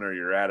on, or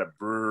you're at a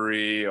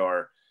brewery,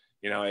 or,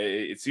 you know,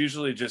 it's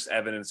usually just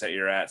evidence that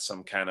you're at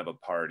some kind of a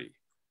party.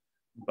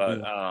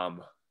 But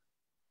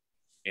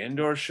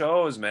indoor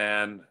shows,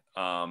 man,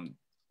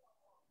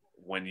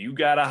 when you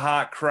got a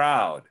hot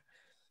crowd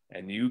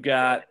and you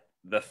got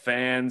the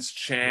fans'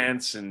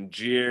 chants and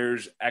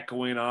jeers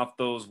echoing off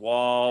those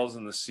walls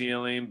and the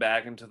ceiling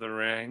back into the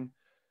ring,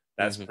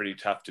 that's pretty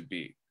tough to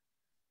beat.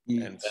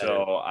 And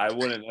so I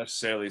wouldn't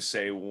necessarily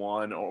say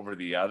one over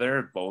the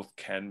other. Both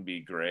can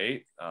be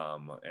great,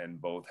 and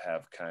both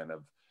have kind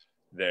of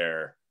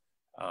their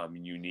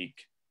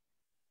unique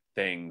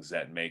things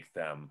that make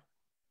them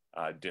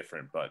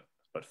different, but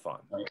fun.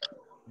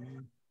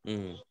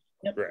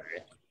 Right.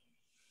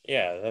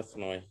 Yeah,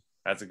 definitely.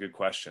 That's a good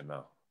question,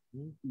 though.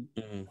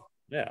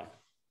 Yeah.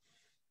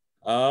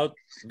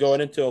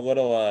 Going into a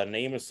little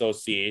name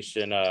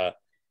association.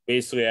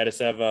 Basically, I just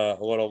have a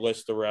little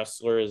list of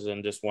wrestlers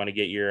and just want to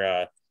get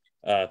your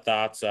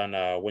thoughts on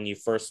when you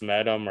first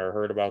met them or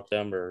heard about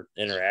them or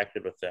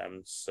interacted with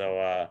them.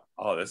 So,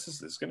 this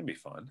is going to be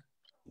fun.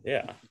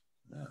 Yeah.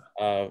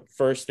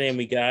 First name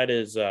we got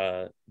is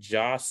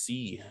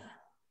Jossie.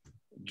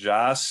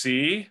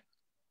 Jossie,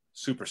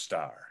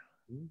 superstar.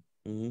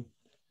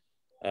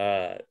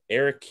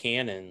 Eric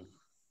Cannon.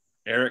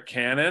 Eric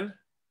Cannon,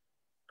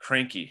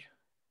 cranky.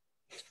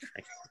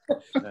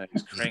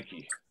 He's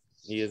cranky.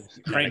 He is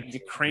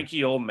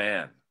cranky old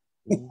man.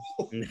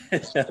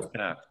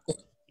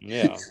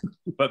 Yeah.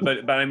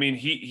 But I mean,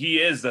 he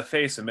is the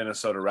face of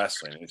Minnesota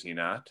wrestling, is he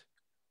not?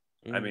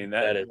 I mean,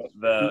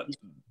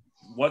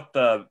 what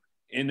the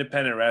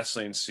independent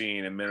wrestling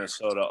scene in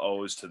Minnesota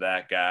owes to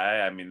that guy.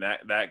 I mean,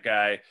 that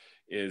guy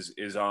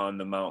is on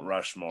the Mount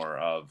Rushmore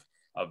of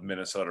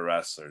Minnesota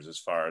wrestlers, as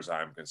far as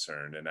I'm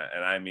concerned, and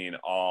I mean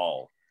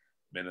all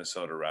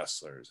Minnesota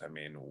wrestlers. I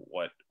mean,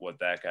 what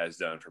that guy's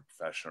done for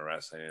professional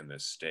wrestling in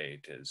this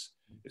state is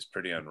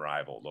pretty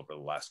unrivaled over the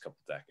last couple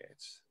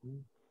decades.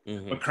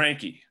 But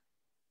cranky.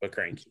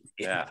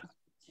 Yeah.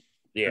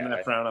 Turn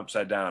that frown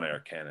upside down,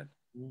 Eric Cannon.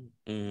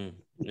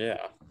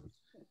 Yeah.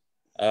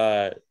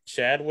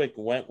 Chadwick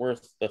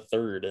Wentworth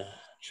III.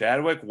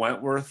 Chadwick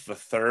Wentworth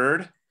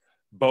III,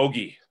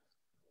 bogey.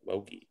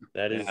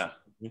 That is.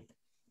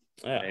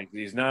 Yeah.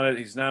 He's not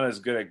as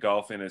good at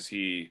golfing as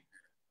he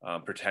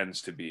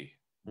pretends to be.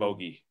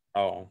 Bogey.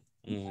 I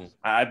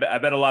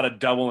bet a lot of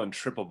double and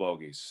triple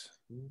bogeys.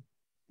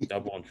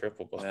 Double and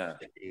triple bogeys. Yeah.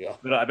 There you go.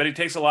 But I bet he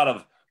takes a lot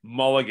of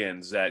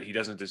mulligans that he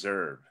doesn't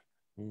deserve.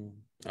 He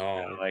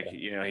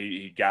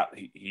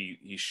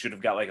should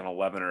have got like an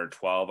 11 or a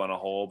 12 on a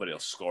hole, but he'll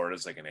score it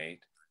as like an 8.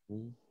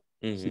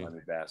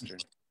 Slimy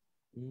bastard.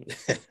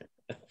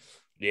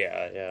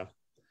 Yeah.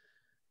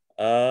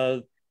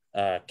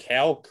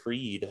 Cal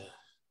Creed,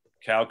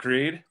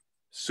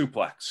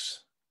 suplex.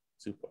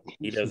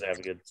 He does have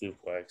a good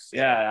suplex.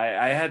 Yeah,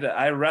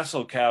 I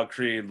wrestled Cal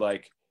Creed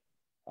like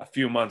a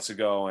few months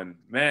ago, and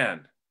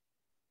man,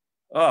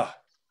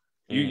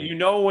 you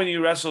know when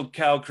you wrestled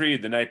Cal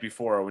Creed the night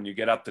before when you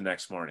get up the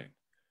next morning,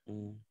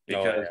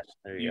 because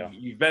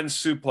you've been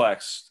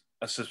suplexed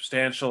a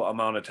substantial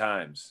amount of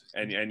times,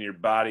 and your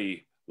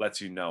body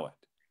lets you know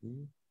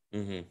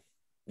it.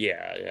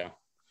 Yeah.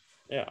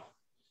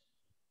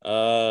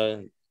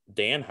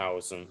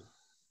 Danhausen.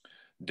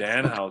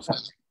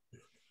 Danhausen.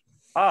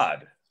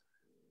 Odd.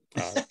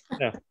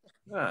 Yeah,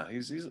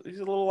 He's a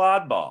little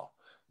oddball.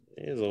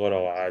 he's a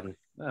little odd,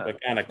 but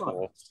kind of fun.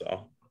 cool.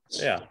 So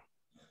yeah.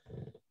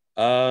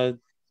 Uh,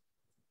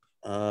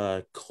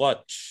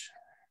 Clutch.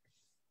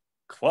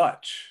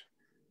 Clutch.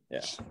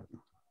 Yeah,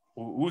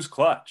 Who's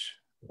Clutch?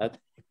 I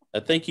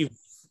think it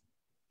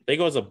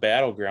was a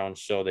battleground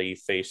show that you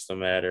faced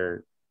them at,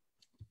 or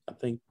I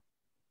think,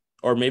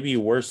 or maybe you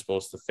were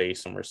supposed to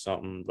face them or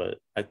something. But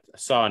I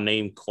saw a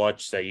name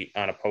Clutch that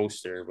on a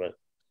poster, but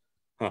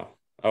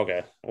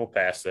okay, we'll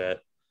pass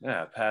that.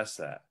 Yeah, pass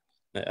that.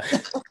 Yeah.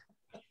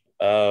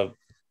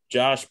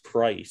 Josh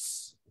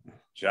Price.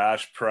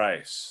 Josh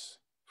Price.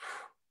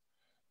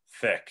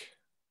 Thick.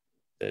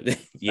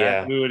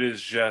 Yeah. That dude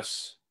is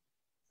just,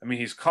 I mean,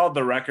 he's called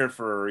the wrecker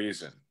for a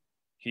reason.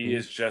 He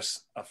is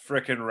just a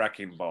freaking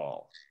wrecking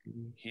ball.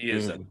 He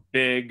is a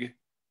big,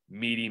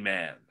 meaty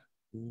man.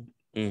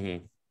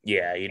 Mm-hmm.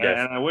 Yeah,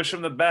 and I wish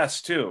him the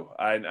best too.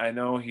 I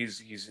know he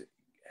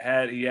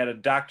had a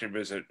doctor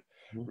visit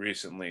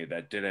recently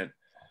that didn't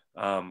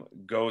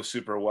go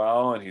super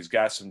well, and he's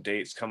got some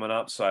dates coming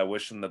up. So I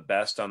wish him the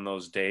best on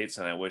those dates,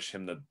 and I wish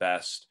him the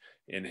best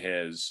in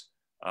his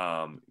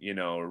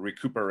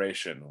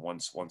recuperation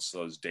once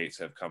those dates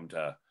have come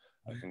to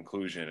a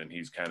conclusion, and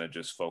he's kind of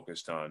just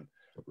focused on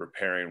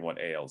repairing what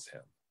ails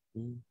him.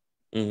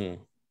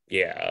 Mm-hmm.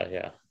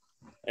 Yeah.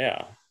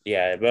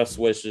 Best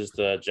wishes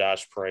to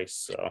Josh Price.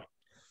 So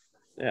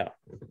yeah.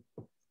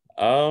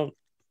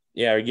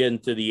 We're getting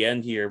to the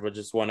end here, but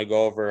just want to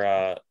go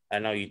over I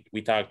know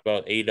we talked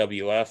about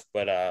AWF,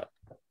 but I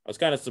was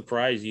kind of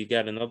surprised you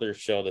got another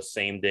show the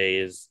same day.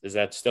 Is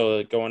that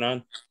still going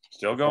on?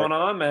 Still going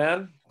on,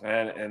 man.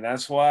 And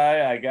that's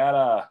why I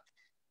gotta,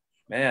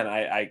 man,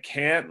 I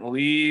can't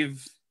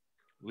leave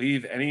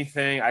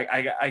anything.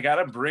 I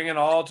gotta bring it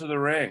all to the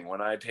ring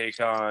when I take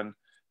on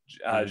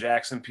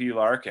Jackson P.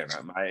 Larkin.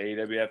 My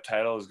AWF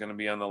title is going to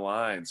be on the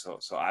line. So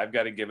I've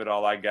got to give it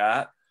all I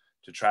got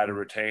to try to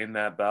retain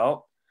that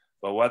belt.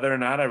 But whether or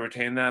not I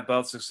retain that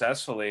belt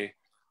successfully,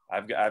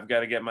 I've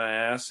got to get my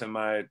ass in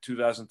my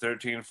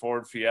 2013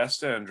 Ford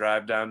Fiesta and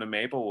drive down to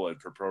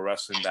Maplewood for Pro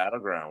Wrestling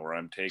Battleground, where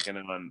I'm taking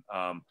on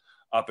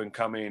up and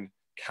coming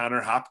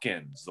Connor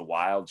Hopkins, the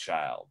Wild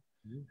Child.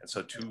 And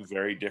so two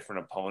very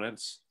different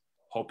opponents,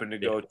 hoping to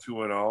go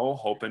 2-0,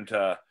 hoping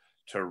to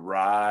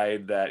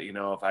ride that,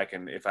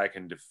 if I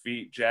can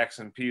defeat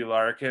Jackson P.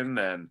 Larkin,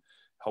 then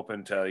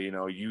hoping to,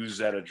 use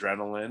that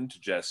adrenaline to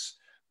just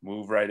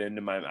move right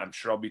into I'm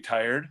sure I'll be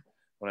tired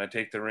when I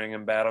take the ring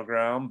in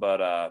Battleground,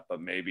 but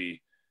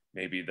maybe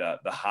the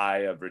high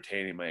of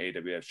retaining my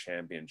AWF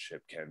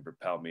championship can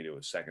propel me to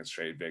a second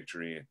straight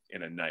victory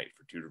in a night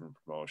for two different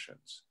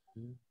promotions.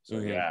 So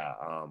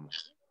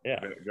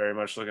very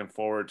much looking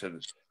forward to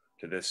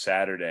this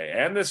Saturday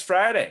and this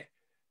Friday.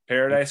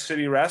 Paradise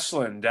City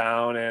Wrestling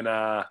down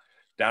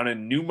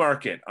in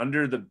Newmarket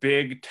under the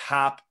big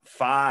top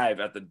 5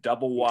 at the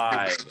Double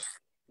Wide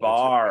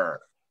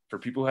bar. For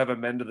people who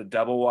haven't been to the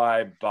Double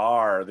Wide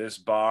bar, this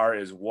bar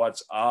is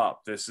what's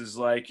up. This is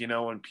like,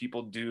 when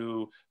people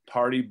do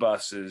party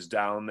buses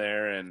down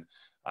there in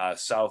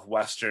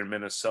southwestern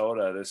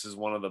Minnesota, this is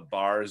one of the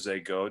bars they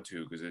go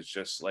to because it's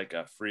just like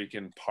a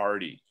freaking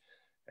party.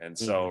 And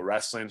so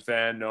wrestling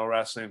fan, no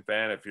wrestling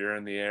fan, if you're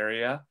in the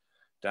area,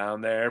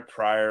 down there,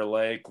 Prior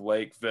Lake,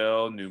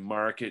 Lakeville,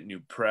 Newmarket, New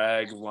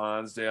Prague,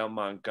 Lonsdale,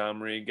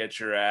 Montgomery, get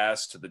your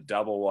ass to the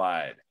Double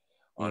Wide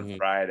on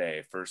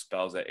Friday. First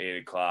bell's at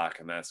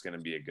 8:00, and that's going to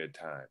be a good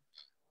time.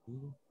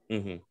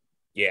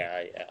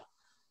 Yeah.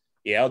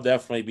 I'll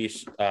definitely be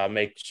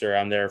make sure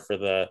I'm there for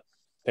the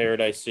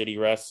Paradise City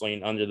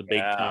Wrestling under the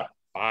big top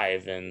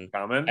 5. And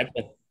coming?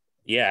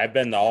 I've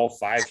been to all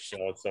 5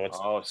 shows. So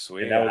it's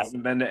sweet. I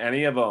haven't been to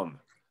any of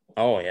them.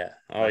 Oh yeah.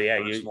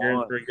 You're in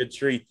for a good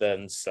treat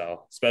then.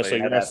 So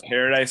especially that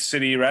Paradise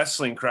City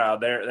Wrestling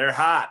crowd, they're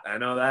hot. I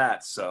know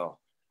that. So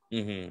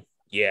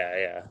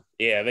yeah,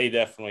 they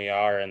definitely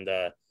are. And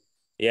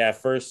my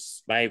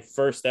first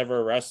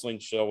ever wrestling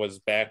show was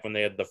back when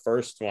they had the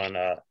first one.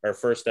 Our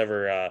first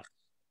ever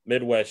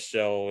Midwest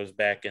show was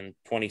back in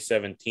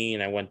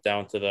 2017. I went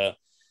down to the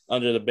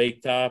under the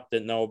big top,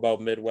 didn't know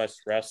about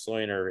Midwest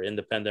wrestling or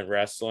independent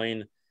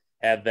wrestling.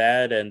 Had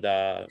that and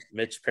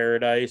Mitch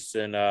Paradise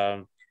and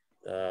I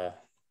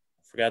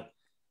forgot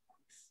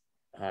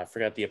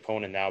the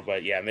opponent now,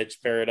 but yeah,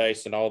 Mitch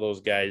Paradise and all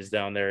those guys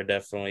down there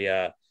definitely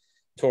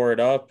tore it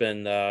up.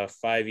 And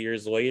 5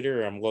 years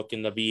later, I'm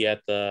looking to be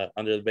at the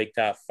under the big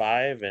top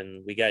 5,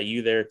 and we got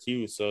you there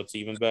too, so it's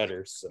even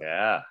better. So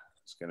yeah,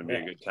 it's gonna be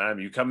a good time.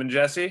 You coming,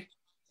 Jesse?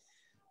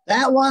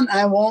 That one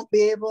I won't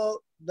be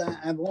able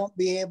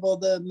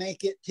to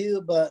make it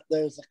to, but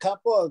there's a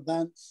couple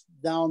events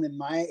down in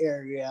my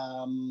area.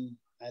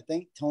 I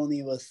think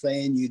Tony was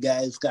saying you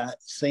guys got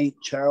St.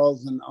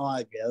 Charles in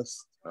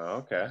August. Oh,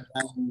 okay.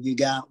 And you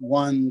got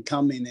one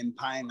coming in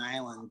Pine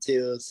Island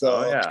too.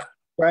 So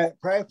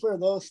probably for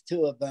those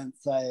 2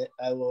 events,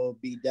 I will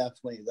be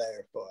definitely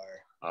there for.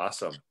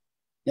 Awesome.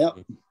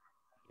 Yep.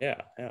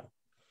 Yeah, yeah.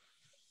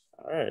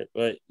 All right,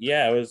 but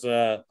yeah, it was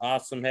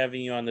awesome having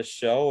you on the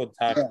show and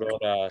talk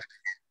about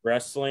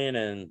wrestling,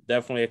 and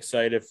definitely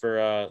excited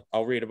for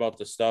I'll read about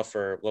the stuff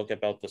or look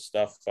about the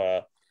stuff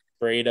for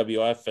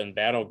AWF and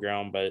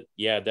Battleground. But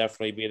yeah,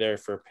 definitely be there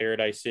for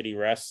Paradise City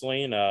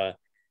Wrestling.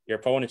 Your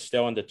opponent's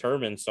still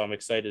undetermined, so I'm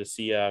excited to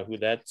see who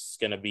that's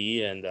gonna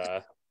be, and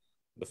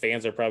the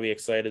fans are probably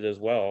excited as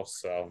well.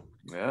 So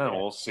yeah,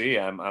 we'll see.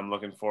 I'm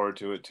looking forward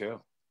to it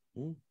too.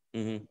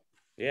 Mm-hmm.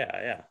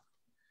 Yeah, yeah.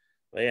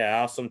 But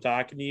yeah, awesome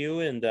talking to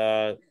you, and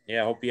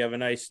yeah, hope you have a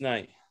nice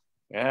night.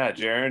 Yeah,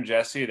 Jeryn,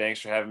 Jesse,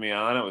 thanks for having me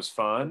on. It was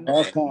fun.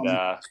 Welcome.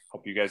 And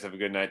hope you guys have a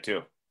good night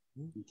too.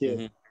 Thank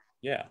you.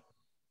 Yeah.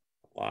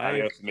 Live.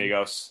 Adios,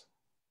 amigos.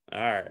 All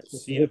right.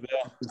 See you,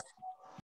 Bill.